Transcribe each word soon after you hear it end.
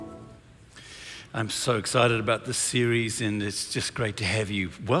I'm so excited about this series, and it's just great to have you.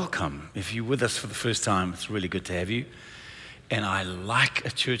 Welcome. If you're with us for the first time, it's really good to have you. And I like a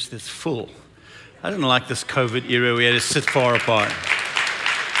church that's full. I don't like this COVID era where we had to sit far apart.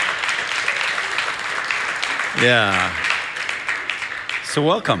 Yeah. So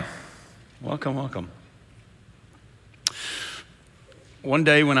welcome. Welcome. One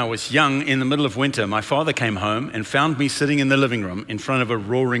day when I was young, in the middle of winter, my father came home and found me sitting in the living room in front of a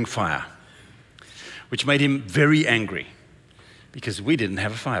roaring fire, which made him very angry because we didn't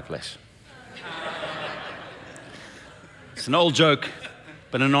have a fireplace. It's an old joke,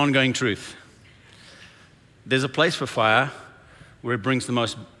 but an ongoing truth. There's a place for fire where it brings the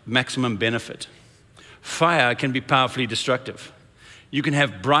most maximum benefit. Fire can be powerfully destructive. You can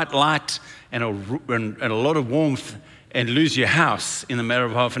have bright light and a lot of warmth and lose your house in a matter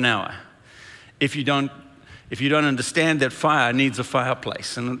of half an hour if you don't understand that fire needs a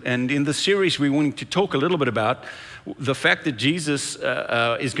fireplace. And in the series, we want to talk a little bit about the fact that Jesus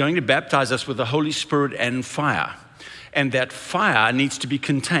is going to baptize us with the Holy Spirit and fire, and that fire needs to be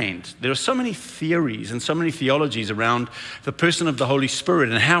contained. There are so many theories and so many theologies around the person of the Holy Spirit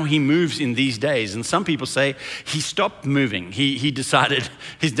and how he moves in these days. And some people say he stopped moving. He decided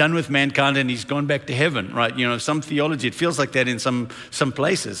he's done with mankind and he's gone back to heaven, right? You know, some theology, it feels like that in some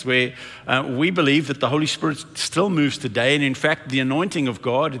places where we believe that the Holy Spirit still moves today. And in fact, the anointing of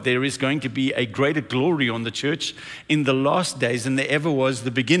God, there is going to be a greater glory on the church in the last days than there ever was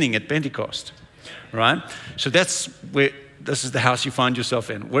the beginning at Pentecost. Right? So this is the house you find yourself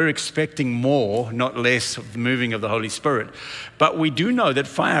in. We're expecting more, not less, of the moving of the Holy Spirit. But we do know that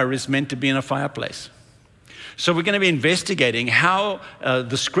fire is meant to be in a fireplace. So we're going to be investigating how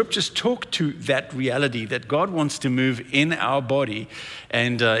the scriptures talk to that reality that God wants to move in our body,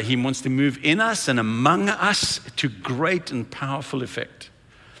 and he wants to move in us and among us to great and powerful effect.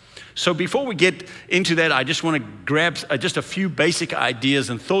 So before we get into that, I just want to grab just a few basic ideas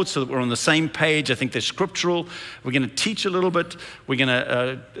and thoughts so that we're on the same page. I think they're scriptural. We're going to teach a little bit. We're going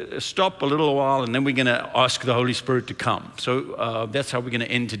to stop a little while, and then we're going to ask the Holy Spirit to come. So that's how we're going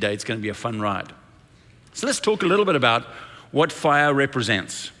to end today. It's going to be a fun ride. So let's talk a little bit about what fire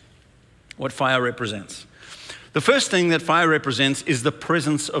represents. What fire represents. The first thing that fire represents is the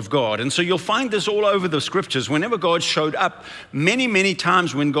presence of God. And so you'll find this all over the scriptures. Whenever God showed up, many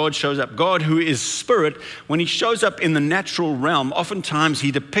times when God shows up, God who is spirit, when he shows up in the natural realm, oftentimes he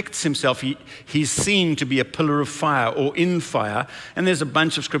depicts himself, he's seen to be a pillar of fire or in fire. And there's a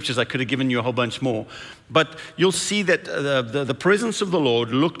bunch of scriptures. I could have given you a whole bunch more. But you'll see that the presence of the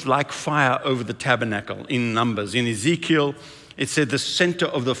Lord looked like fire over the tabernacle in Numbers. In Ezekiel, it said the center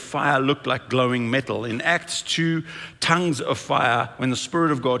of the fire looked like glowing metal. In Acts 2, tongues of fire. When the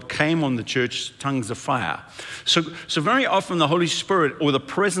Spirit of God came on the church, tongues of fire. So very often the Holy Spirit or the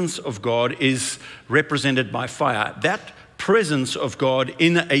presence of God is represented by fire. That presence of God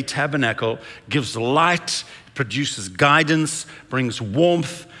in a tabernacle gives light, produces guidance, brings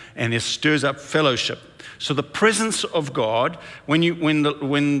warmth, and it stirs up fellowship. So the presence of God, when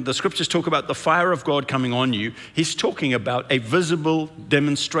the scriptures talk about the fire of God coming on you, he's talking about a visible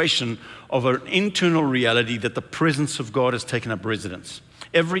demonstration of an internal reality that the presence of God has taken up residence.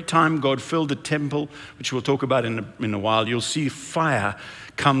 Every time God filled the temple, which we'll talk about in a while, you'll see fire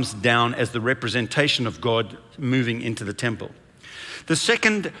comes down as the representation of God moving into the temple. The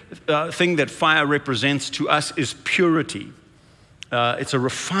second thing that fire represents to us is purity. It's a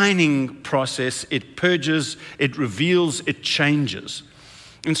refining process. It purges, it reveals, it changes.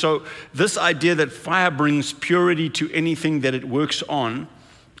 And so this idea that fire brings purity to anything that it works on,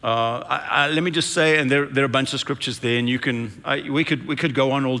 let me just say, and there are a bunch of scriptures there, and we could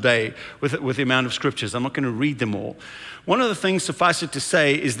go on all day with the amount of scriptures. I'm not going to read them all. One of the things, suffice it to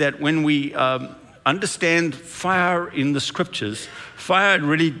say, is that when we understand fire in the scriptures, fire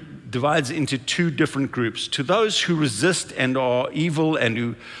really divides into two different groups. To those who resist and are evil and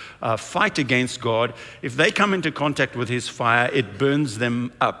who fight against God, if they come into contact with his fire, it burns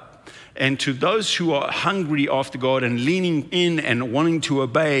them up. And to those who are hungry after God and leaning in and wanting to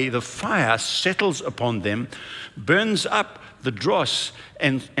obey, the fire settles upon them, burns up the dross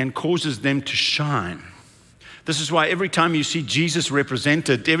and causes them to shine. This is why every time you see Jesus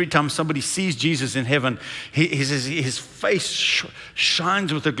represented, every time somebody sees Jesus in heaven, his face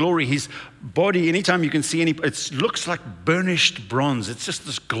shines with the glory. His body, anytime you can see it looks like burnished bronze. It's just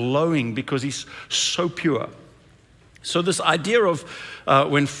this glowing because he's so pure. So this idea of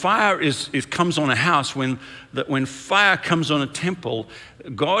when fire comes on a house, when fire comes on a temple,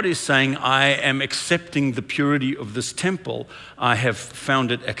 God is saying, I am accepting the purity of this temple. I have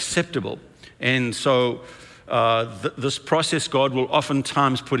found it acceptable. And so this process, God will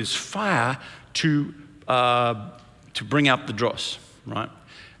oftentimes put his fire to bring out the dross, right?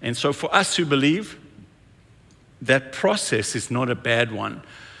 And so for us who believe, that process is not a bad one.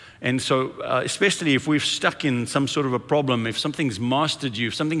 And so, especially if we're stuck in some sort of a problem, if something's mastered you,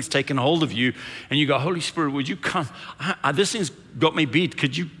 if something's taken hold of you, and you go, Holy Spirit, would you come? This thing's got me beat.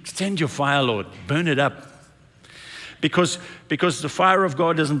 Could you send your fire, Lord? Burn it up. Because the fire of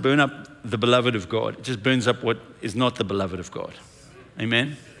God doesn't burn up the beloved of God. It just burns up what is not the beloved of God.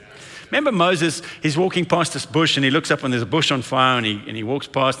 Amen? Remember Moses, he's walking past this bush, and he looks up and there's a bush on fire, and he walks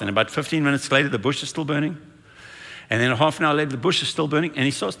past, and about 15 minutes later, the bush is still burning. And then half an hour later, the bush is still burning, and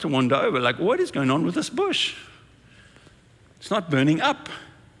he starts to wander over, like, what is going on with this bush? It's not burning up.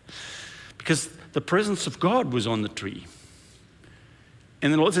 Because the presence of God was on the tree.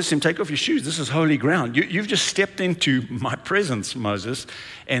 And the Lord says to him, take off your shoes. This is holy ground. You've just stepped into my presence, Moses,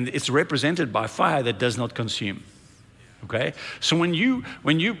 and it's represented by fire that does not consume. Okay? So when you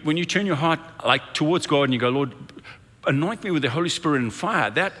turn your heart like towards God and you go, Lord, anoint me with the Holy Spirit and fire,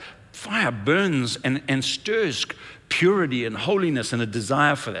 that fire burns and stirs purity and holiness and a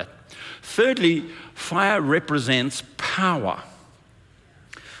desire for that. Thirdly, fire represents power,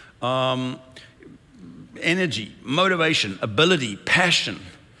 energy, motivation, ability, passion,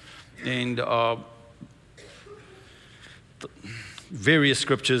 and various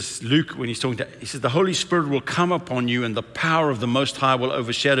scriptures. Luke, when he's talking he says, the Holy Spirit will come upon you and the power of the Most High will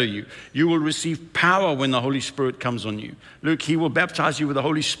overshadow you. You will receive power when the Holy Spirit comes on you. Luke, he will baptize you with the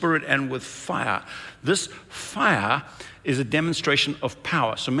Holy Spirit and with fire. This fire is a demonstration of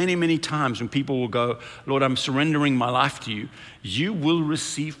power. So many, many times when people will go, Lord, I'm surrendering my life to you, you will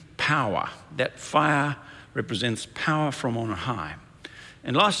receive power. That fire represents power from on high.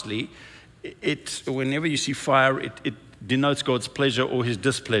 And lastly, whenever you see fire, it denotes God's pleasure or his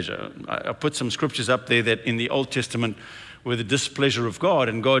displeasure. I put some scriptures up there that in the Old Testament were the displeasure of God,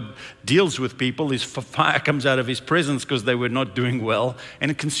 and God deals with people. His fire comes out of his presence because they were not doing well,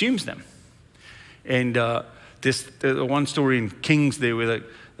 and it consumes them. And there's one story in Kings there where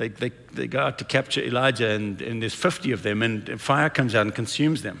they go out to capture Elijah, and there's 50 of them, and fire comes out and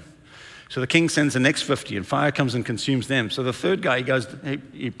consumes them. So the king sends the next 50, and fire comes and consumes them. So the third guy, he goes, hey,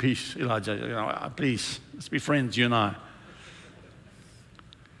 peace, Elijah, please, let's be friends, you and I.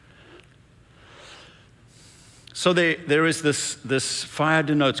 So there is this fire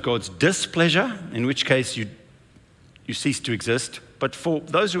denotes God's displeasure, in which case you cease to exist. But for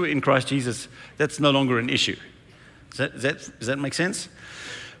those who are in Christ Jesus, that's no longer an issue. Does that make sense?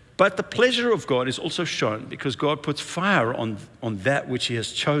 But the pleasure of God is also shown because God puts fire on that which he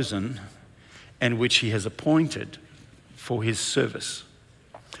has chosen and which he has appointed for his service.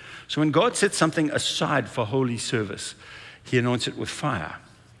 So when God sets something aside for holy service, he anoints it with fire.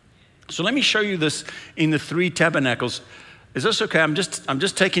 So let me show you this in the 3 tabernacles. Is this okay? I'm just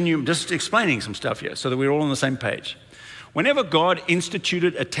explaining some stuff here so that we're all on the same page. Whenever God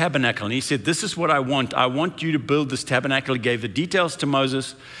instituted a tabernacle and he said, this is what I want you to build this tabernacle. He gave the details to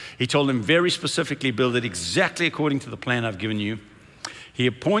Moses. He told him very specifically, build it exactly according to the plan I've given you. He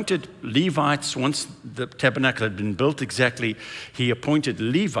appointed Levites. Once the tabernacle had been built exactly, he appointed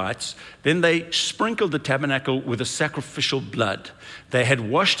Levites. Then they sprinkled the tabernacle with a sacrificial blood. They had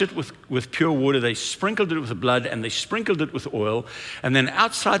washed it with pure water. They sprinkled it with the blood, and they sprinkled it with oil. And then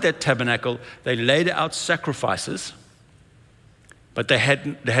outside that tabernacle, they laid out sacrifices, but they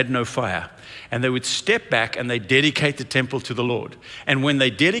had no fire. And they would step back and they dedicate the temple to the Lord. And when they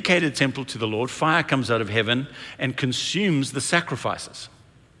dedicated the temple to the Lord, fire comes out of heaven and consumes the sacrifices.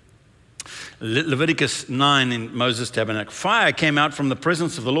 Leviticus 9 in Moses' tabernacle. Fire came out from the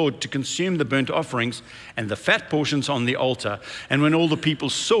presence of the Lord to consume the burnt offerings and the fat portions on the altar. And when all the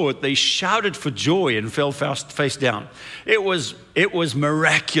people saw it, they shouted for joy and fell face down. It was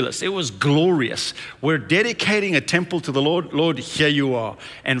miraculous. It was glorious. We're dedicating a temple to the Lord. Lord, here you are.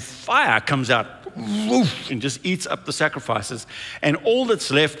 And fire comes out and just eats up the sacrifices. And all that's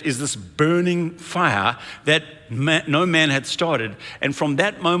left is this burning fire that no man had started. And from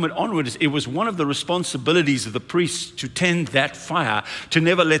that moment onwards, it was one of the responsibilities of the priests to tend that fire, to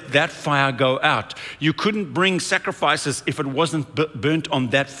never let that fire go out. You couldn't bring sacrifices if it wasn't burnt on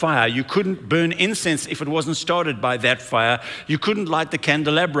that fire. You couldn't burn incense if it wasn't started by that fire. You couldn't light the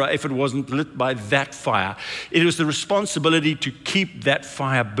candelabra if it wasn't lit by that fire. It was the responsibility to keep that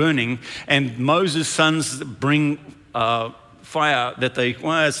fire burning. And Moses' sons bring fire that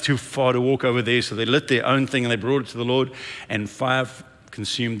it's too far to walk over there, so they lit their own thing and they brought it to the Lord, and fire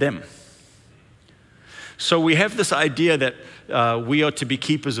consumed them. So we have this idea that we are to be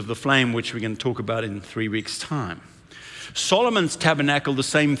keepers of the flame, which we're going to talk about in 3 weeks' time. Solomon's tabernacle, the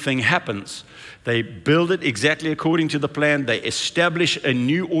same thing happens. They build it exactly according to the plan. They establish a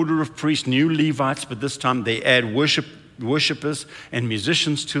new order of priests, new Levites, but this time they add worshipers and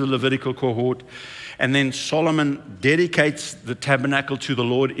musicians to the Levitical cohort. And then Solomon dedicates the tabernacle to the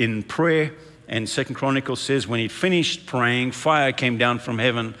Lord in prayer. And 2 Chronicles says, when he finished praying, fire came down from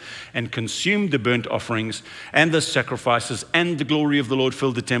heaven and consumed the burnt offerings and the sacrifices, and the glory of the Lord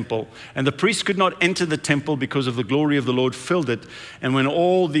filled the temple. And the priests could not enter the temple because of the glory of the Lord filled it. And when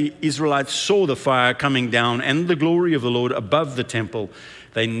all the Israelites saw the fire coming down and the glory of the Lord above the temple,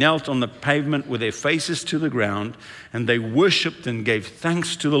 they knelt on the pavement with their faces to the ground, and they worshiped and gave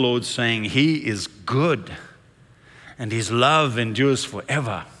thanks to the Lord, saying, He is good, and His love endures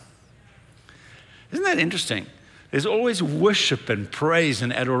forever. Isn't that interesting? There's always worship and praise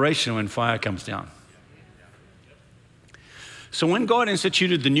and adoration when fire comes down. So when God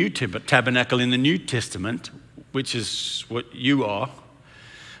instituted the new tabernacle in the New Testament, which is what you are,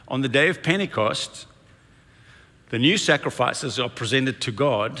 on the day of Pentecost, the new sacrifices are presented to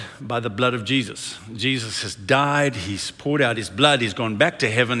God by the blood of Jesus. Jesus has died, He's poured out His blood, He's gone back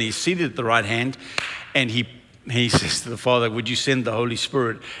to heaven, He's seated at the right hand, and He says to the Father, would you send the Holy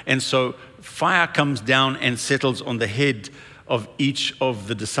Spirit? And so fire comes down and settles on the head of each of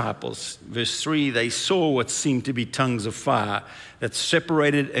the disciples. Verse 3, they saw what seemed to be tongues of fire that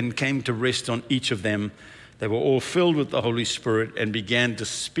separated and came to rest on each of them. They were all filled with the Holy Spirit and began to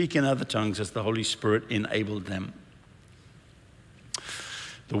speak in other tongues as the Holy Spirit enabled them.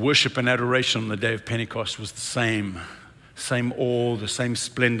 The worship and adoration on the day of Pentecost was the same awe, the same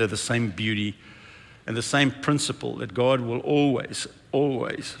splendor, the same beauty, and the same principle that God will always,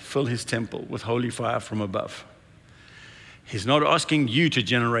 always fill His temple with holy fire from above. He's not asking you to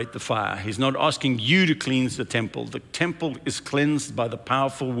generate the fire. He's not asking you to cleanse the temple. The temple is cleansed by the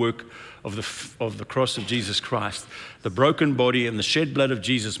powerful work of the cross of Jesus Christ. The broken body and the shed blood of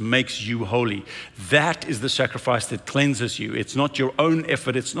Jesus makes you holy. That is the sacrifice that cleanses you. It's not your own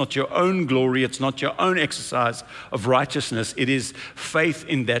effort. It's not your own glory. It's not your own exercise of righteousness. It is faith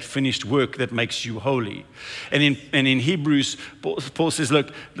in that finished work that makes you holy. And in Hebrews, Paul says,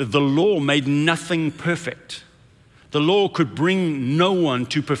 look, the law made nothing perfect. The law could bring no one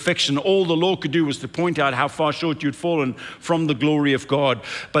to perfection. All the law could do was to point out how far short you'd fallen from the glory of God.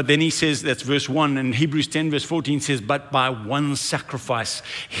 But then he says, that's verse 1, and Hebrews 10 verse 14 says, but by one sacrifice,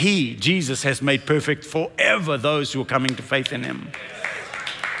 He, Jesus, has made perfect forever those who are coming to faith in Him.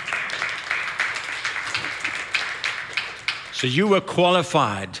 So you were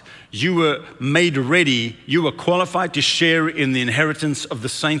qualified. You were made ready. You were qualified to share in the inheritance of the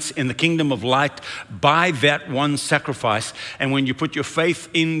saints in the kingdom of light by that one sacrifice. And when you put your faith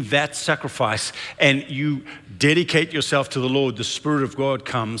in that sacrifice and you dedicate yourself to the Lord, the Spirit of God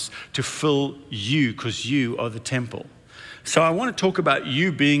comes to fill you because you are the temple. So I want to talk about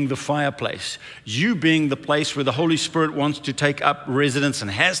you being the fireplace, you being the place where the Holy Spirit wants to take up residence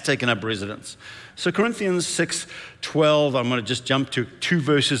and has taken up residence. So Corinthians 6:12, I'm going to just jump to 2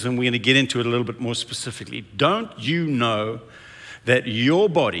 verses and we're going to get into it a little bit more specifically. Don't you know that your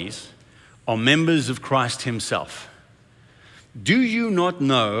bodies are members of Christ Himself? Do you not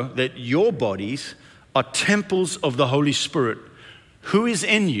know that your bodies are temples of the Holy Spirit, who is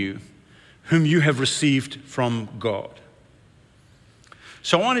in you, whom you have received from God?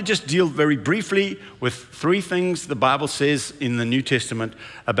 So I want to just deal very briefly with 3 things the Bible says in the New Testament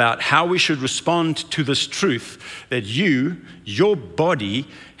about how we should respond to this truth that your body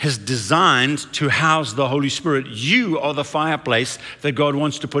has designed to house the Holy Spirit. You are the fireplace that God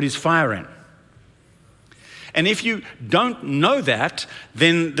wants to put His fire in. And if you don't know that,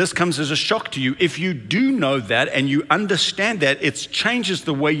 then this comes as a shock to you. If you do know that and you understand that, it changes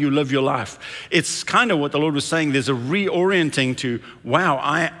the way you live your life. It's kind of what the Lord was saying. There's a reorienting to, wow,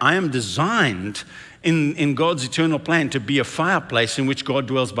 I am designed in God's eternal plan to be a fireplace in which God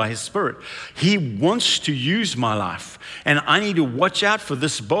dwells by His Spirit. He wants to use my life. And I need to watch out for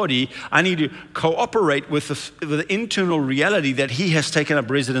this body. I need to cooperate with the internal reality that He has taken up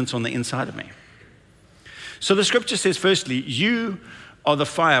residence on the inside of me. So the scripture says, firstly, you are the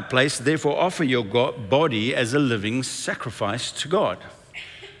fireplace, therefore offer your body as a living sacrifice to God.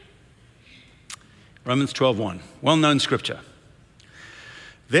 Romans 12:1, well-known scripture.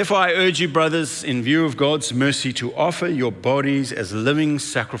 Therefore I urge you, brothers, in view of God's mercy, to offer your bodies as living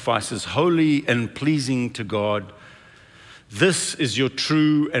sacrifices, holy and pleasing to God. This is your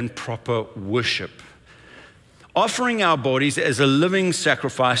true and proper worship. Offering our bodies as a living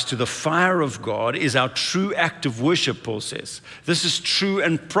sacrifice to the fire of God is our true act of worship, Paul says. This is true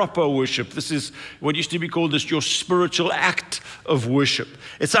and proper worship. This is what used to be called your spiritual act of worship.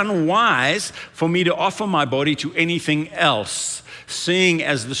 It's unwise for me to offer my body to anything else, seeing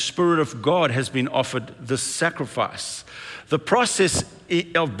as the Spirit of God has been offered this sacrifice. The process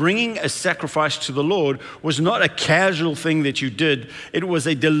of bringing a sacrifice to the Lord was not a casual thing that you did. It was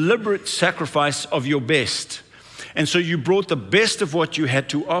a deliberate sacrifice of your best. And so you brought the best of what you had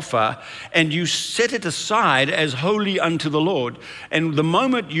to offer and you set it aside as holy unto the Lord. And the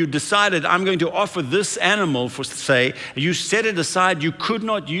moment you decided, I'm going to offer this animal, for say, you set it aside. You could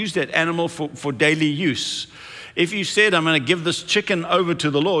not use that animal for daily use. If you said, I'm going to give this chicken over to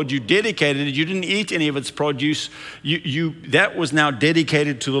the Lord, you dedicated it, you didn't eat any of its produce, that was now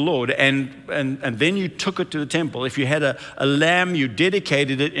dedicated to the Lord, and then you took it to the temple. If you had a lamb, you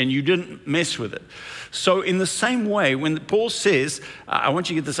dedicated it and you didn't mess with it. So in the same way, when Paul says, I want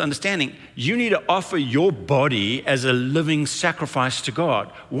you to get this understanding, you need to offer your body as a living sacrifice to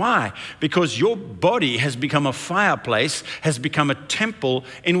God. Why? Because your body has become a fireplace, has become a temple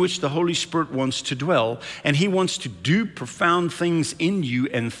in which the Holy Spirit wants to dwell, and He wants to do profound things in you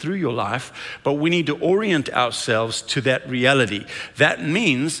and through your life, but we need to orient ourselves to that reality. That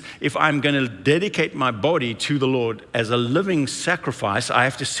means if I'm going to dedicate my body to the Lord as a living sacrifice, I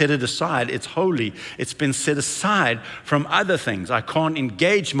have to set it aside. It's holy. It's been set aside from other things. I can't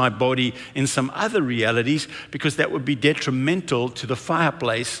engage my body in some other realities because that would be detrimental to the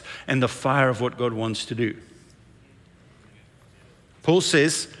fireplace and the fire of what God wants to do. Paul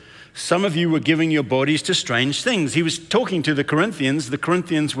says, some of you were giving your bodies to strange things. He was talking to the Corinthians. The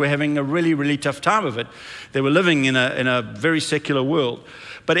Corinthians were having a really, really tough time of it. They were living in a very secular world.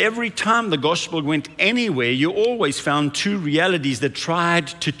 But every time the gospel went anywhere, you always found two realities that tried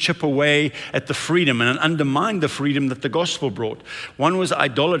to chip away at the freedom and undermine the freedom that the gospel brought. One was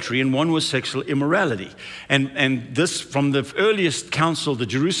idolatry and one was sexual immorality. And this, from the earliest council, the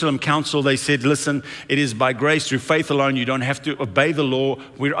Jerusalem council, they said, listen, it is by grace through faith alone. You don't have to obey the law.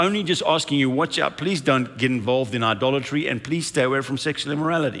 We're only just asking you, watch out. Please don't get involved in idolatry and please stay away from sexual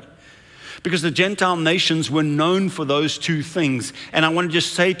immorality. Because the Gentile nations were known for those two things. And I want to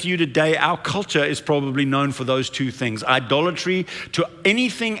just say to you today, our culture is probably known for those two things. Idolatry to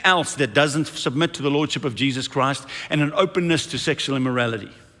anything else that doesn't submit to the Lordship of Jesus Christ, and an openness to sexual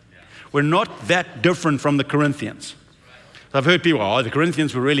immorality. We're not that different from the Corinthians. I've heard people, the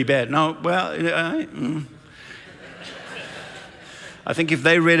Corinthians were really bad. No, well, I think if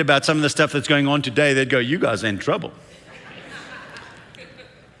they read about some of the stuff that's going on today, they'd go, you guys are in trouble.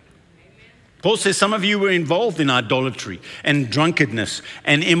 Paul says some of you were involved in idolatry and drunkenness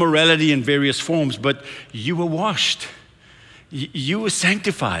and immorality in various forms, but you were washed. You were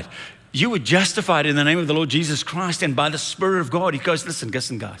sanctified. You were justified in the name of the Lord Jesus Christ and by the Spirit of God. He goes,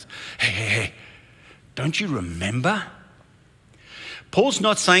 listen guys. Hey, don't you remember? Paul's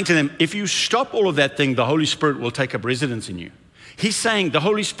not saying to them, if you stop all of that thing, the Holy Spirit will take up residence in you. He's saying the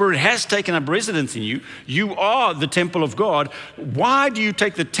Holy Spirit has taken up residence in you. You are the temple of God. Why do you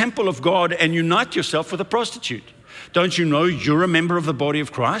take the temple of God and unite yourself with a prostitute? Don't you know you're a member of the body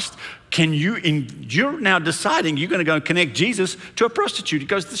of Christ? You're now deciding you're going to go and connect Jesus to a prostitute. He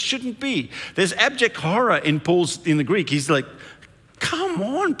goes, this shouldn't be. There's abject horror in the Greek. He's like, come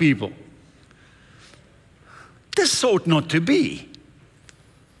on, people. This ought not to be.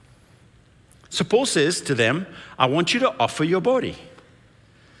 So Paul says to them, I want you to offer your body.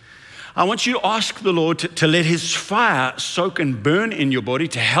 I want you to ask the Lord to let His fire soak and burn in your body,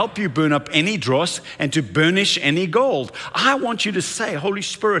 to help you burn up any dross and to burnish any gold. I want you to say, Holy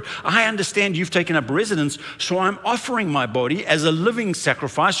Spirit, I understand you've taken up residence, so I'm offering my body as a living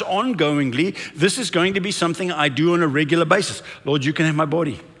sacrifice ongoingly. This is going to be something I do on a regular basis. Lord, you can have my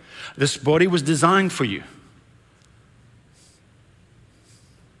body. This body was designed for you.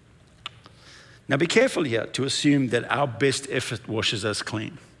 Now be careful here to assume that our best effort washes us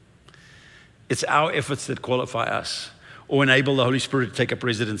clean. It's our efforts that qualify us or enable the Holy Spirit to take up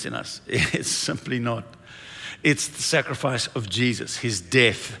residence in us. It's simply not. It's the sacrifice of Jesus, His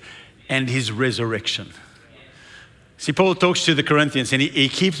death and His resurrection. See, Paul talks to the Corinthians and he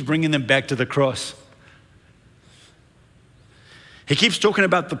keeps bringing them back to the cross. He keeps talking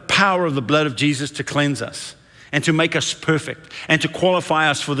about the power of the blood of Jesus to cleanse us and to make us perfect and to qualify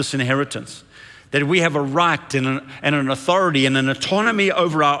us for this inheritance. That we have a right and an authority and an autonomy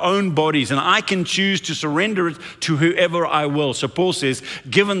over our own bodies, and I can choose to surrender it to whoever I will. So Paul says,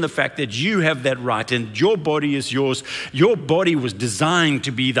 given the fact that you have that right and your body is yours, your body was designed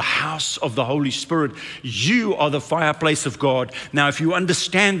to be the house of the Holy Spirit. You are the fireplace of God. Now, if you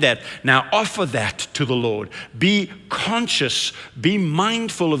understand that, now offer that to the Lord. Be conscious, be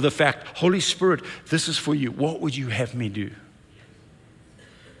mindful of the fact, Holy Spirit, this is for you. What would you have me do?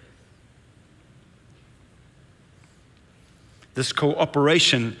 This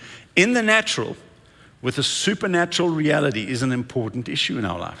cooperation in the natural with a supernatural reality is an important issue in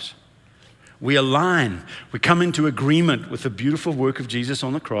our lives. We align, we come into agreement with the beautiful work of Jesus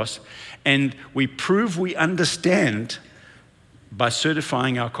on the cross, and we prove we understand by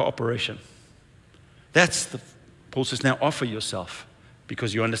certifying our cooperation. Paul says, now offer yourself,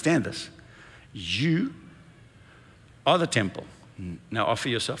 because you understand this. You are the temple. Now offer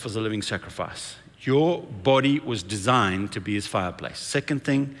yourself as a living sacrifice. Your body was designed to be his fireplace. Second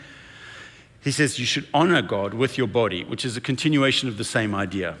thing, he says you should honor God with your body, which is a continuation of the same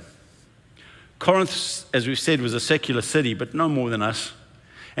idea. Corinth, as we've said, was a secular city, but no more than us.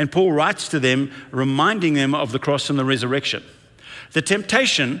 And Paul writes to them, reminding them of the cross and the resurrection. The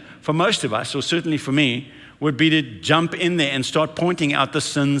temptation for most of us, or certainly for me, would be to jump in there and start pointing out the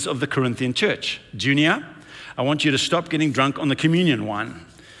sins of the Corinthian church. Junior, I want you to stop getting drunk on the communion wine.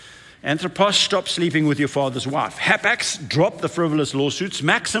 Anthropos, stop sleeping with your father's wife. Hapax, drop the frivolous lawsuits.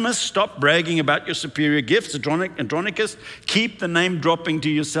 Maximus, stop bragging about your superior gifts. Andronicus, keep the name dropping to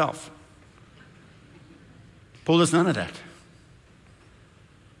yourself. Paul does none of that.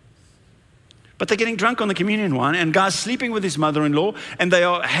 But they're getting drunk on the communion wine, and guys sleeping with his mother-in-law, and they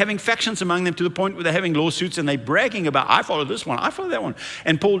are having factions among them to the point where they're having lawsuits, and they're bragging about, I follow this one, I follow that one.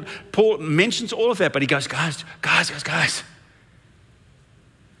 And Paul mentions all of that, but he goes, guys.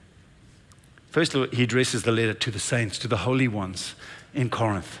 First, he addresses the letter to the saints, to the holy ones in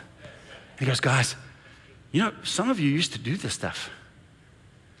Corinth. He goes, guys, you know, some of you used to do this stuff,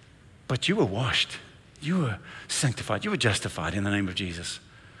 but you were washed, you were sanctified, you were justified in the name of Jesus.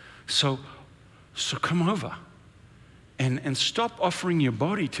 So come over and stop offering your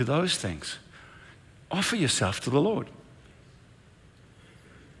body to those things. Offer yourself to the Lord.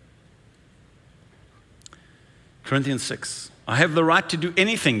 Corinthians 6, I have the right to do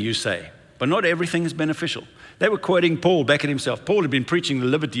anything you say, but not everything is beneficial. They were quoting Paul back at himself. Paul had been preaching the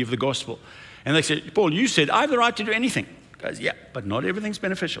liberty of the gospel. And they said, Paul, you said, I have the right to do anything. He goes, yeah, but not everything's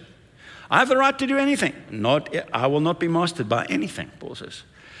beneficial. I have the right to do anything. I will not be mastered by anything, Paul says.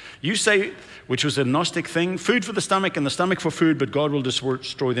 You say, which was a Gnostic thing, food for the stomach and the stomach for food, but God will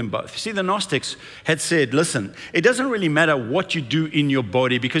destroy them both. See, the Gnostics had said, listen, it doesn't really matter what you do in your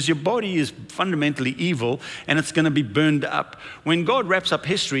body, because your body is fundamentally evil and it's going to be burned up. When God wraps up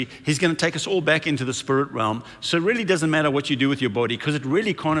history, he's going to take us all back into the spirit realm. So it really doesn't matter what you do with your body, because it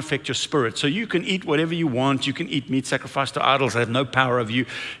really can't affect your spirit. So you can eat whatever you want. You can eat meat sacrificed to idols that have no power of you.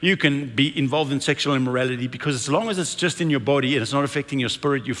 You can be involved in sexual immorality, because as long as it's just in your body and it's not affecting your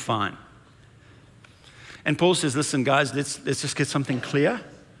spirit, you're fine. And Paul says, listen, guys, let's just get something clear.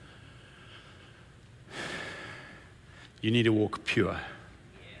 You need to walk pure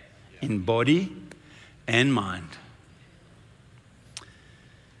in body and mind.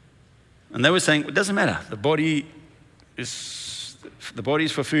 And they were saying, it doesn't matter. The body is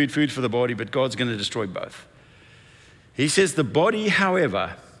for food, food for the body, but God's going to destroy both. He says the body,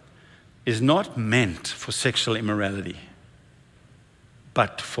 however, is not meant for sexual immorality,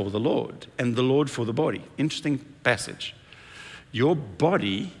 but for the Lord, and the Lord for the body. Interesting passage. Your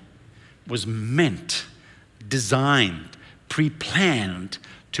body was meant, designed, pre-planned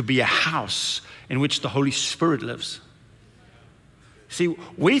to be a house in which the Holy Spirit lives. See,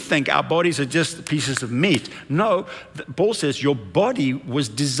 we think our bodies are just pieces of meat. No, Paul says your body was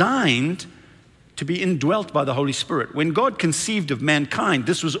designed to be indwelt by the Holy Spirit. When God conceived of mankind,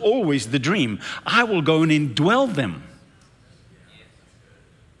 this was always the dream. I will go and indwell them.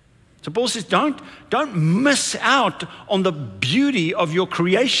 So Paul says, don't miss out on the beauty of your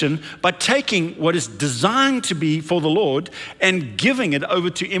creation by taking what is designed to be for the Lord and giving it over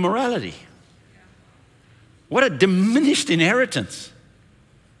to immorality. What a diminished inheritance.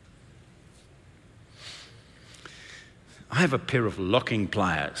 I have a pair of locking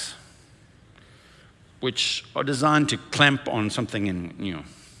pliers, which are designed to clamp on something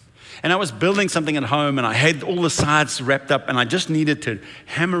And I was building something at home, and I had all the sides wrapped up, and I just needed to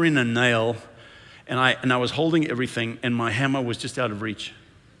hammer in a nail, and I was holding everything, and my hammer was just out of reach.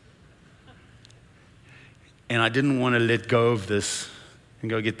 And I didn't want to let go of this and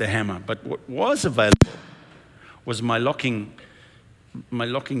go get the hammer. But what was available was my locking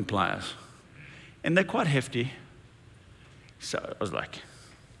pliers. And they're quite hefty. So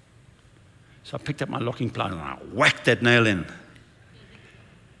I picked up my locking pliers and I whacked that nail in.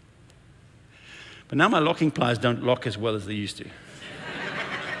 But now my locking pliers don't lock as well as they used to.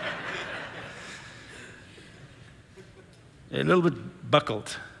 They're a little bit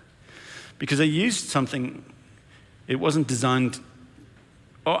buckled because I used something, it wasn't designed,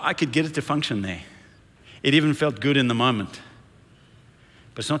 I could get it to function there. It even felt good in the moment,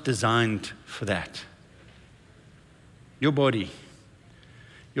 but it's not designed for that. Your body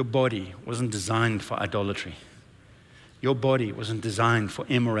wasn't designed for idolatry. Your body wasn't designed for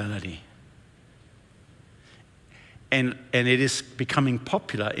immorality. And it is becoming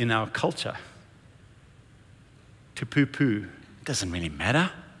popular in our culture to poo-poo. It doesn't really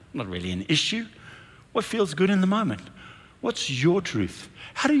matter, not really an issue. What feels good in the moment? What's your truth?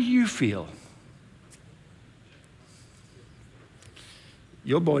 How do you feel?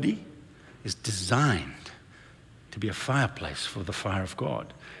 Your body is designed to be a fireplace for the fire of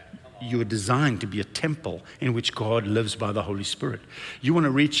God. You're designed to be a temple in which God lives by the Holy Spirit. You want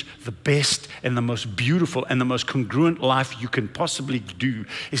to reach the best and the most beautiful and the most congruent life you can possibly do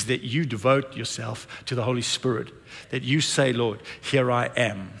is that you devote yourself to the Holy Spirit. That you say, Lord, here I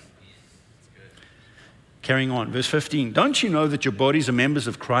am. Carrying on, verse 15. Don't you know that your bodies are members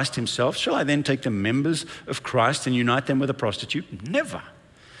of Christ himself? Shall I then take the members of Christ and unite them with a prostitute? Never.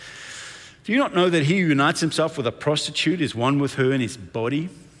 Do you not know that he who unites himself with a prostitute is one with her in his body?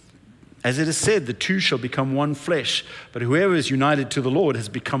 As it is said, the two shall become one flesh, but whoever is united to the Lord has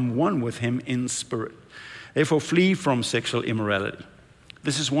become one with him in spirit. Therefore, flee from sexual immorality.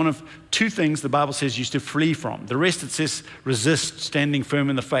 This is one of two things the Bible says you should flee from. The rest it says resist, standing firm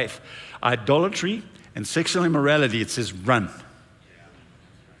in the faith. Idolatry and sexual immorality, it says run.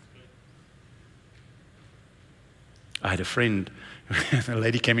 I had a friend, a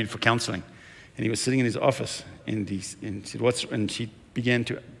lady came in for counseling, and he was sitting in his office, and said, "What's?" And she began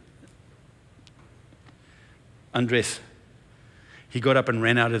to undress. He got up and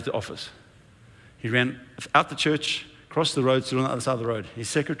ran out of the office. He ran out the church, crossed the road, stood on the other side of the road. His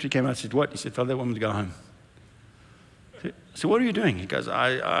secretary came out and said, "What?" He said, "Tell that woman to go home." So what are you doing? He goes,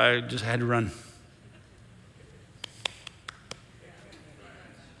 I just had to run.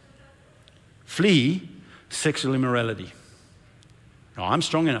 Flee sexual immorality. No, I'm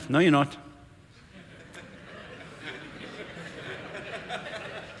strong enough. No, you're not.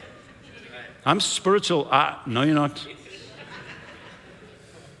 I'm spiritual. No, you're not.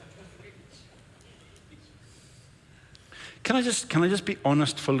 Can I just be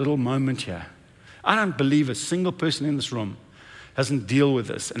honest for a little moment here? I don't believe a single person in this room doesn't deal with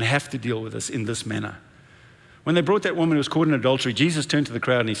this and have to deal with this in this manner. When they brought that woman who was caught in adultery, Jesus turned to the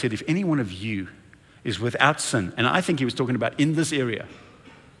crowd and he said, if any one of you is without sin, and I think he was talking about in this area,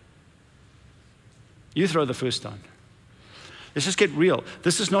 you throw the first stone. Let's just get real.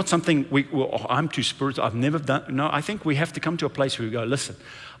 This is not something I'm too spiritual, I've never done. No, I think we have to come to a place where we go, listen,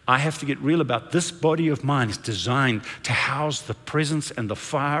 I have to get real about this body of mine is designed to house the presence and the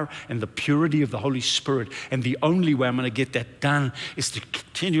fire and the purity of the Holy Spirit. And the only way I'm going to get that done is to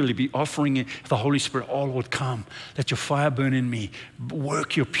continually be offering the Holy Spirit, oh Lord, come, let your fire burn in me,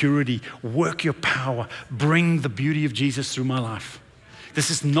 work your purity, work your power, bring the beauty of Jesus through my life. This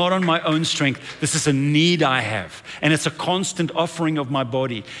is not on my own strength. This is a need I have. And it's a constant offering of my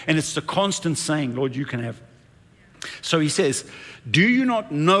body. And it's a constant saying, Lord, you can have. So he says, do you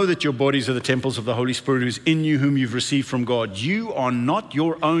not know that your bodies are the temples of the Holy Spirit who's in you, whom you've received from God? You are not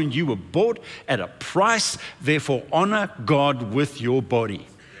your own. You were bought at a price. Therefore, honor God with your body.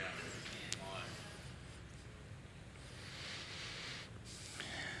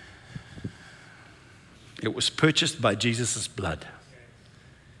 It was purchased by Jesus' blood.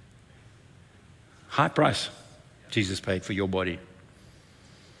 High price Jesus paid for your body.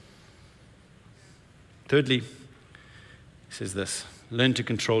 Thirdly, he says this, learn to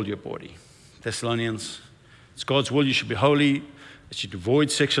control your body. Thessalonians, it's God's will you should be holy, that you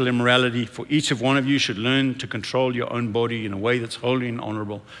avoid sexual immorality, for each of one of you should learn to control your own body in a way that's holy and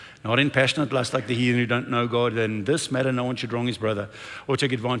honorable, not in passionate lust like the heathen who don't know God. And in this matter, no one should wrong his brother or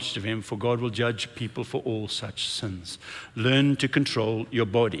take advantage of him, for God will judge people for all such sins. Learn to control your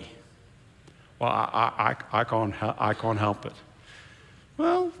body. Well, I can't help it.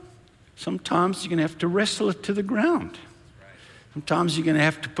 Well, sometimes you're going to have to wrestle it to the ground. Sometimes you're going to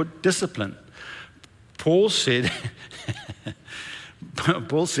have to put discipline. Paul said,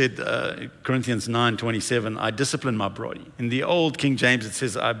 Corinthians 9:27, I discipline my body. In the old King James, it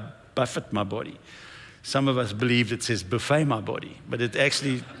says, I buffet my body. Some of us believed it says buffet my body, but it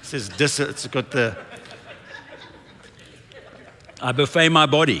actually says, it's got the... I buffet my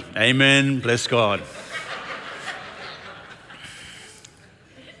body. Amen. Bless God.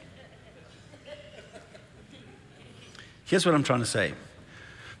 Here's what I'm trying to say.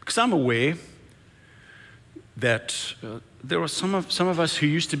 Because I'm aware that there are some of us who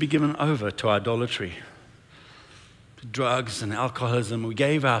used to be given over to idolatry, to drugs and alcoholism. We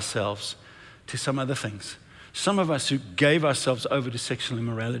gave ourselves to some other things. Some of us who gave ourselves over to sexual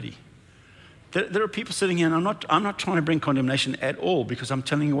immorality. There are people sitting here, and I'm not trying to bring condemnation at all, because I'm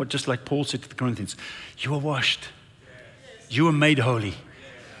telling you what, just like Paul said to the Corinthians, you are washed. You are made holy.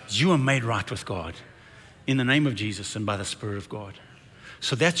 You are made right with God in the name of Jesus and by the Spirit of God.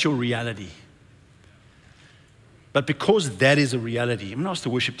 So that's your reality. But because that is a reality, I'm going to ask the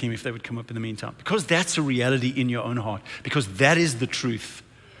worship team if they would come up in the meantime. Because that's a reality in your own heart, because that is the truth,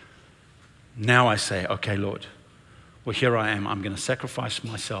 now I say, okay, Lord, well, here I am. I'm going to sacrifice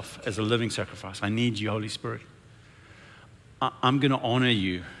myself as a living sacrifice. I need you, Holy Spirit. I'm going to honor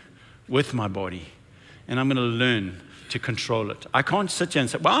you with my body, and I'm going to learn to control it. I can't sit here and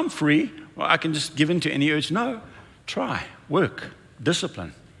say, well, I'm free. Well, I can just give in to any urge. No, try, work,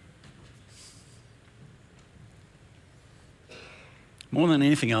 discipline. More than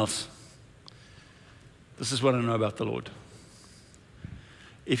anything else, this is what I know about the Lord.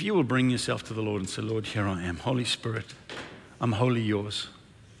 If you will bring yourself to the Lord and say, Lord, here I am. Holy Spirit, I'm wholly yours.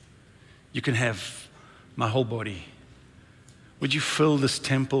 You can have my whole body. Would you fill this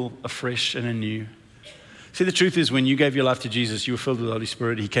temple afresh and anew? See, the truth is when you gave your life to Jesus, you were filled with the Holy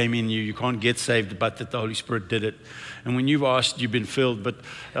Spirit. He came in you. You can't get saved but that the Holy Spirit did it. And when you've asked, you've been filled. But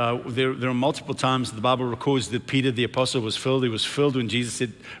there are multiple times the Bible records that Peter the apostle was filled. He was filled when Jesus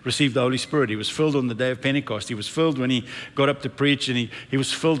had received the Holy Spirit. He was filled on the day of Pentecost. He was filled when he got up to preach. And he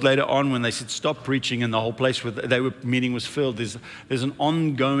was filled later on when they said, stop preaching. And the whole place where they were meeting was filled. There's an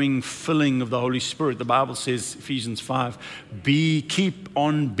ongoing filling of the Holy Spirit. The Bible says, Ephesians 5, keep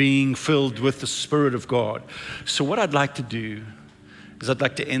on being filled with the Spirit of God. So what I'd like to do is I'd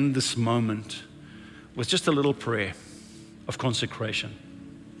like to end this moment with just a little prayer of consecration.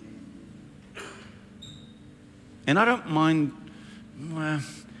 And I don't mind,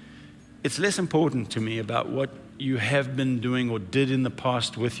 it's less important to me about what you have been doing or did in the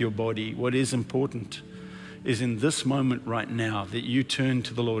past with your body. What is important is in this moment right now that you turn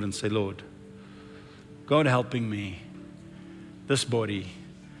to the Lord and say, Lord, God helping me, this body,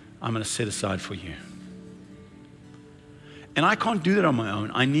 I'm going to set aside for you. And I can't do that on my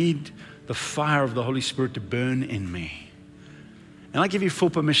own. I need the fire of the Holy Spirit to burn in me. And I give you full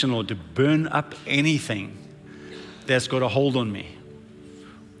permission, Lord, to burn up anything that's got a hold on me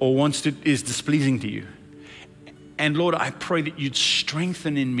or is displeasing to you. And Lord, I pray that you'd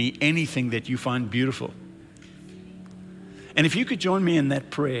strengthen in me anything that you find beautiful. And if you could join me in that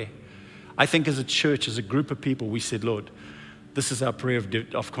prayer, I think as a church, as a group of people, we said, Lord, this is our prayer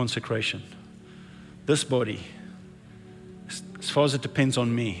of consecration. This body, as far as it depends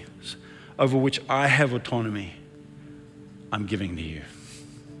on me, over which I have autonomy, I'm giving to you.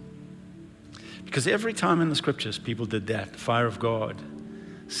 Because every time in the scriptures people did that, the fire of God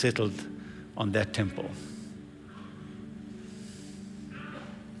settled on that temple. I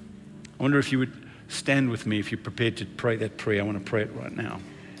wonder if you would stand with me if you're prepared to pray that prayer. I want to pray it right now.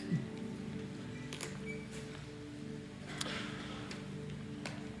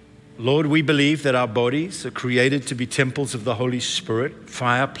 Lord, we believe that our bodies are created to be temples of the Holy Spirit,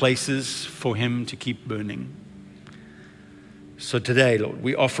 fireplaces for Him to keep burning. So today, Lord,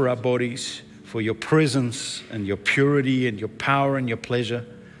 we offer our bodies for your presence and your purity and your power and your pleasure.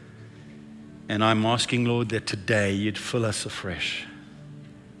 And I'm asking, Lord, that today you'd fill us afresh.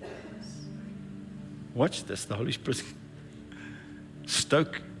 Watch this, the Holy Spirit.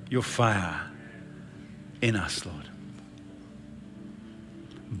 Stoke your fire in us, Lord.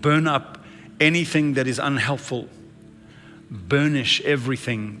 Burn up anything that is unhelpful. Burnish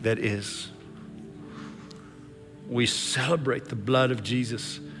everything that is. We celebrate the blood of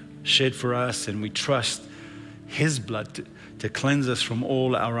Jesus shed for us, and we trust His blood to cleanse us from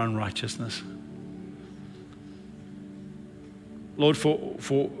all our unrighteousness. Lord,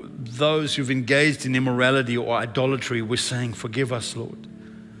 for those who've engaged in immorality or idolatry, we're saying, forgive us, Lord.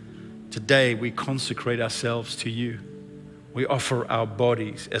 Today we consecrate ourselves to you. We offer our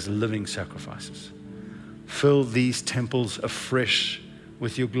bodies as living sacrifices. Fill these temples afresh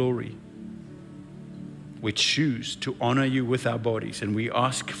with your glory. We choose to honor you with our bodies, and we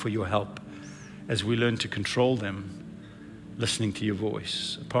ask for your help as we learn to control them, listening to your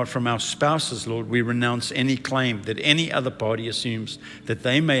voice. Apart from our spouses, Lord, we renounce any claim that any other party assumes that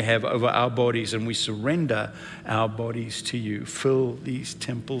they may have over our bodies, and we surrender our bodies to you. Fill these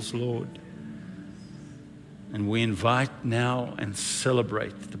temples, Lord. And we invite now and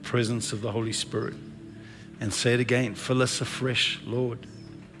celebrate the presence of the Holy Spirit. And say it again, fill us afresh, Lord.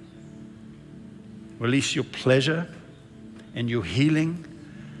 Release your pleasure and your healing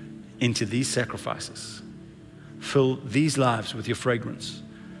into these sacrifices. Fill these lives with your fragrance.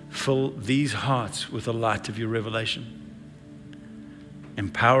 Fill these hearts with the light of your revelation.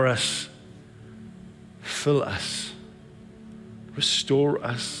 Empower us. Fill us. Restore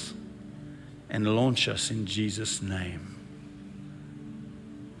us. And launch us in Jesus' name.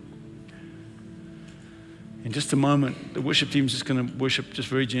 In just a moment, the worship team is just going to worship just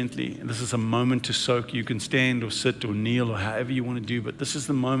very gently. And this is a moment to soak. You can stand or sit or kneel or however you want to do, but this is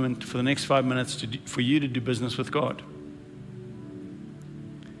the moment for the next 5 minutes for you to do business with God.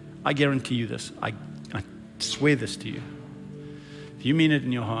 I guarantee you this. I swear this to you. If you mean it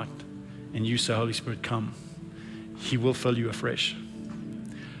in your heart and you say, Holy Spirit, come, He will fill you afresh.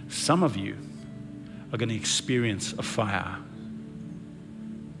 Some of you are going to experience a fire.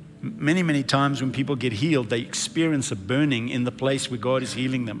 Many, many times when people get healed, they experience a burning in the place where God is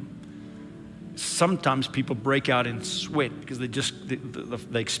healing them. Sometimes people break out in sweat because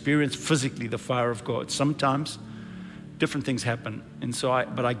they experience physically the fire of God. Sometimes different things happen. And so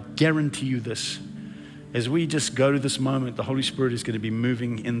but I guarantee you this, as we just go to this moment, the Holy Spirit is going to be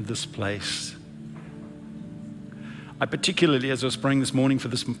moving in this place. I particularly, as I was praying this morning for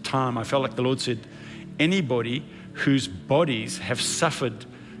this time, I felt like the Lord said, anybody whose bodies have suffered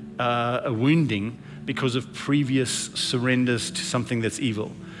a wounding because of previous surrenders to something that's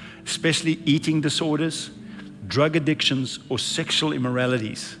evil, especially eating disorders, drug addictions, or sexual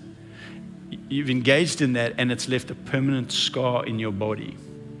immoralities. You've engaged in that and it's left a permanent scar in your body.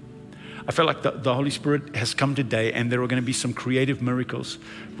 I felt like the Holy Spirit has come today, and there are going to be some creative miracles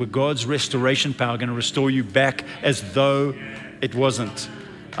where God's restoration power is going to restore you back as though it wasn't.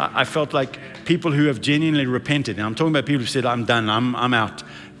 I felt like people who have genuinely repented, and I'm talking about people who said, I'm done, I'm out.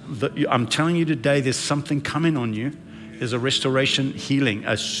 I'm telling you today, there's something coming on you. There's a restoration, healing,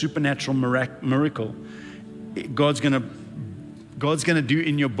 a supernatural miracle. God's going to do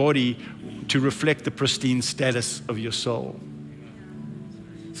in your body to reflect the pristine status of your soul.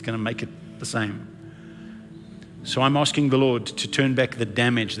 It's going to make it the same. So I'm asking the Lord to turn back the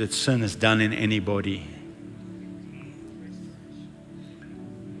damage that sin has done in anybody.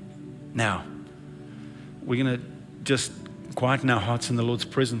 Now, we're going to just quieten our hearts in the Lord's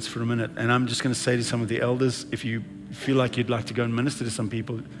presence for a minute. And I'm just going to say to some of the elders, if you feel like you'd like to go and minister to some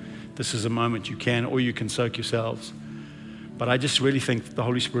people, this is a moment you can, or you can soak yourselves. But I just really think the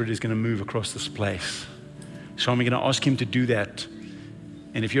Holy Spirit is going to move across this place. So I'm going to ask Him to do that.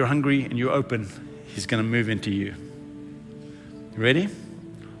 And if you're hungry and you're open, He's going to move into you. Ready?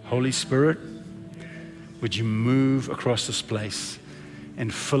 Holy Spirit, would you move across this place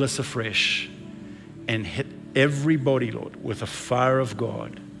and fill us afresh and hit everybody, Lord, with a fire of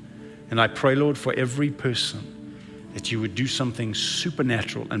God. And I pray, Lord, for every person that you would do something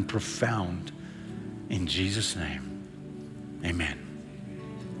supernatural and profound in Jesus' name. Amen.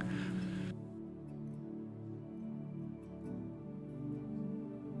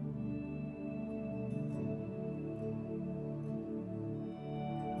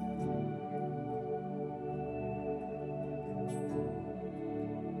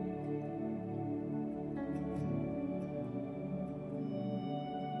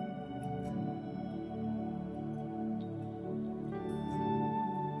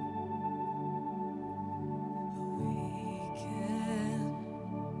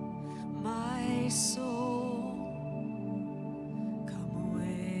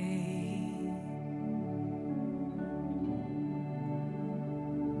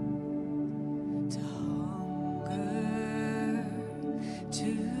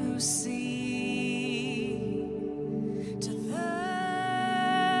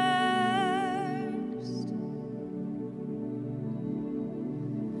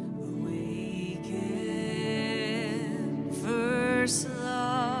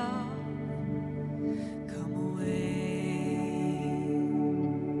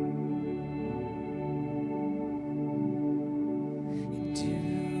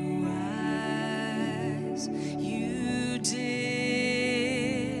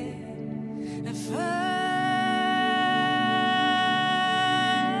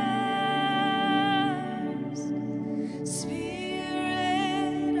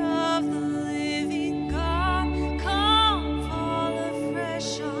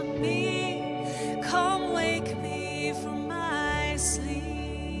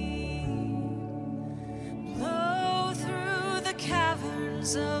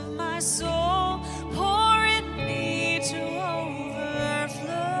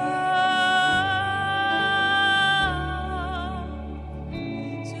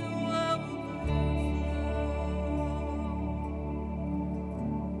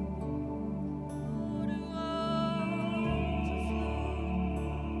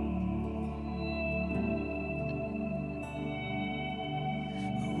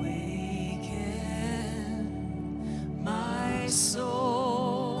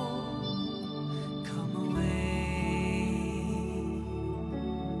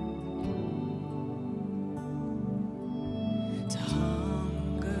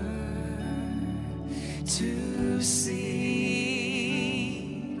 to seek,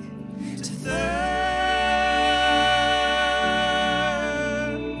 to thirst.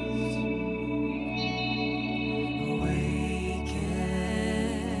 Awaken,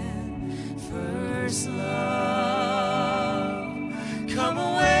 first love, come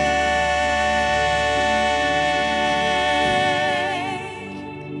away.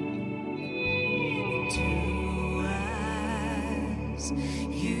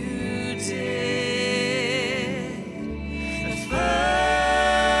 You did at first.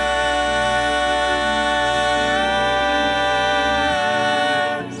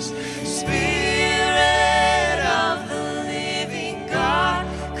 Spirit of the living God,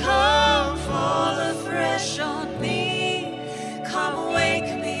 come fall afresh on me. Come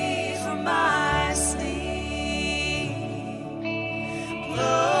wake me from my sleep.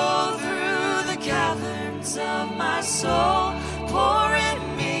 Blow through the caverns of my soul. Pour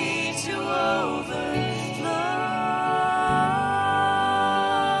in me to overflow.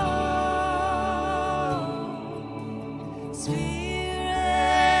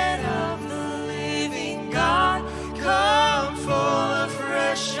 Spirit of the living God, come fall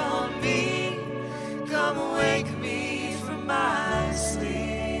afresh on me. Come wake me from my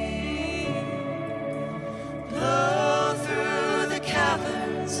sleep. Blow through the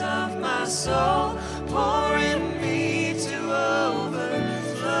caverns of my soul. Pour in me to overflow.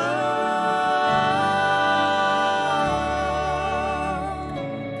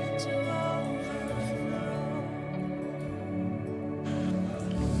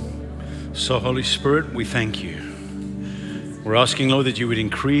 So, Holy Spirit, we thank you. We're asking, Lord, that you would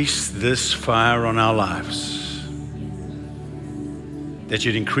increase this fire on our lives. That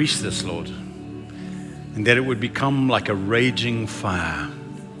you'd increase this, Lord. And that it would become like a raging fire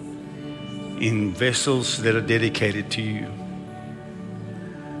in vessels that are dedicated to you.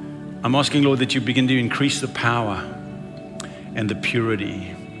 I'm asking, Lord, that you begin to increase the power and the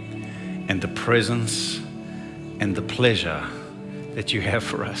purity and the presence and the pleasure that you have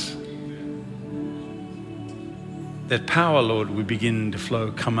for us. That power, Lord, would begin to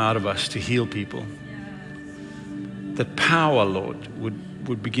flow, come out of us to heal people. That power, Lord,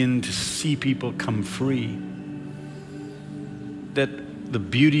 would begin to see people come free. That the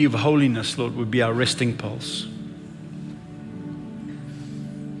beauty of holiness, Lord, would be our resting pulse.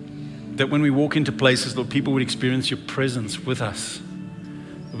 That when we walk into places, Lord, people would experience your presence with us.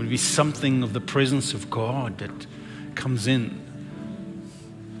 There would be something of the presence of God that comes in.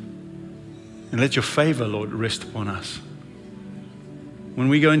 And let your favor, Lord, rest upon us. When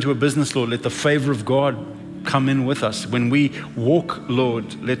we go into a business, Lord, let the favor of God come in with us. When we walk,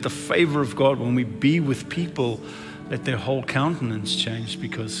 Lord, let the favor of God, when we be with people, let their whole countenance change,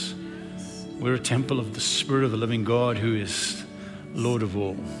 because we're a temple of the Spirit of the living God who is Lord of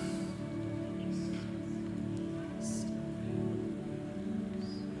all.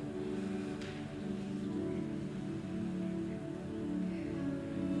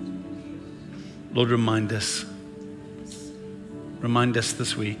 Lord, remind us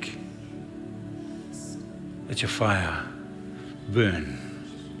this week that your fire burn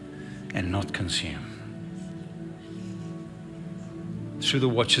and not consume. Through the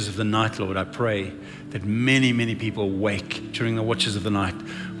watches of the night, Lord, I pray that many, many people wake during the watches of the night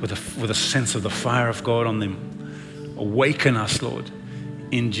with a sense of the fire of God on them. Awaken us, Lord,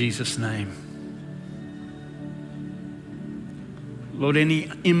 in Jesus' name. Lord, any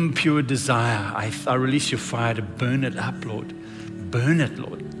impure desire, I release your fire to burn it up, Lord. Burn it,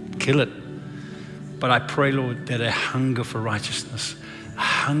 Lord. Kill it. But I pray, Lord, that a hunger for righteousness, a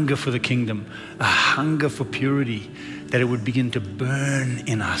hunger for the kingdom, a hunger for purity, that it would begin to burn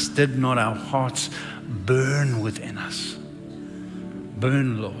in us. Did not our hearts burn within us?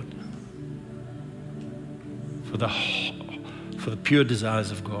 Burn, Lord, for the pure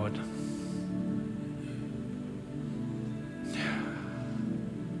desires of God.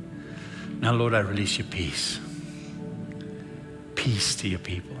 Now, Lord, I release your peace. Peace to your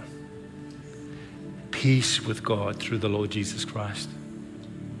people. Peace with God through the Lord Jesus Christ.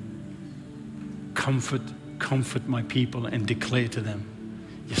 Comfort my people and declare to them,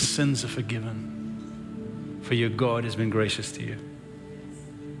 your sins are forgiven, for your God has been gracious to you.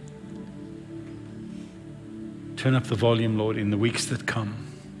 Turn up the volume, Lord, in the weeks that come.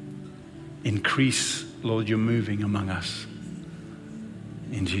 Increase, Lord, your moving among us.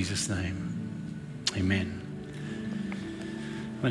 In Jesus' name, amen.